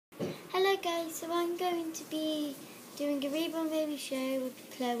guys, so I'm going to be doing a reborn baby show with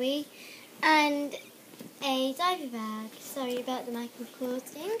Chloe and a diaper bag. Sorry about the mic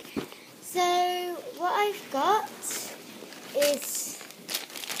recording. So what I've got is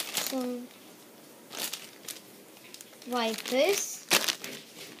some wipers.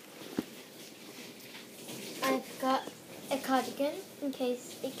 I've got a cardigan in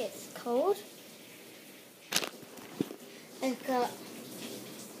case it gets cold. I've got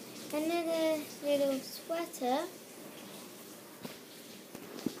another little sweater,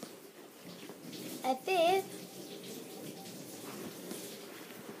 a bib,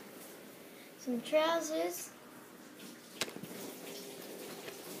 some trousers,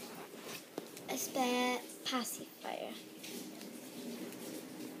 a spare pacifier.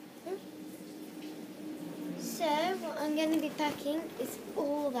 So what I'm going to be packing is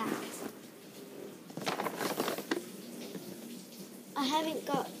all that. I haven't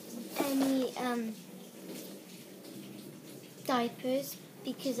got any diapers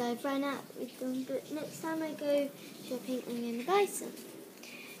because I've run out with them, but next time I go shopping I'm going to buy some.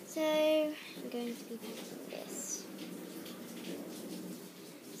 So I'm going to be packing this.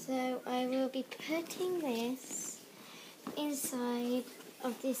 So I will be putting this inside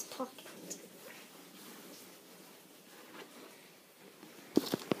of this pocket.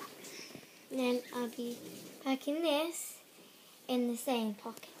 Then I'll be packing this in the same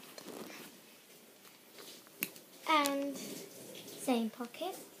pocket. And same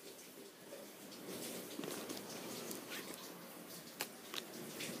pocket.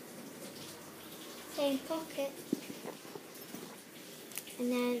 Same pocket.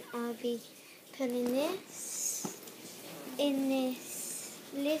 And then I'll be putting this in this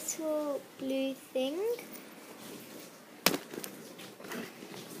little blue thing.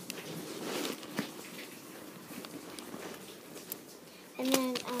 And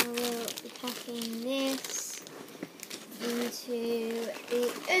then I will be packing this into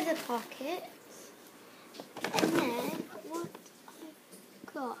the other pocket. And then what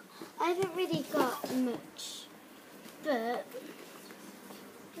I've got, I haven't really got much, but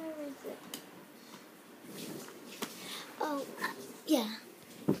where is it? Oh, yeah.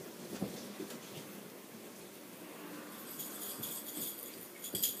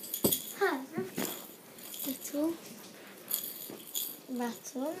 Little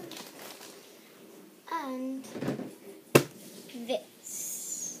rattle and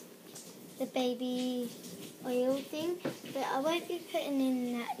this, the baby oil thing, but I won't be putting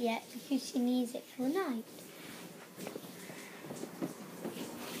in that yet because she needs it for night.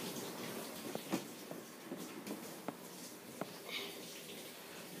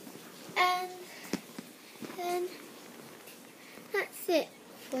 And then that's it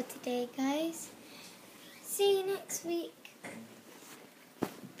for today, guys. See you next week.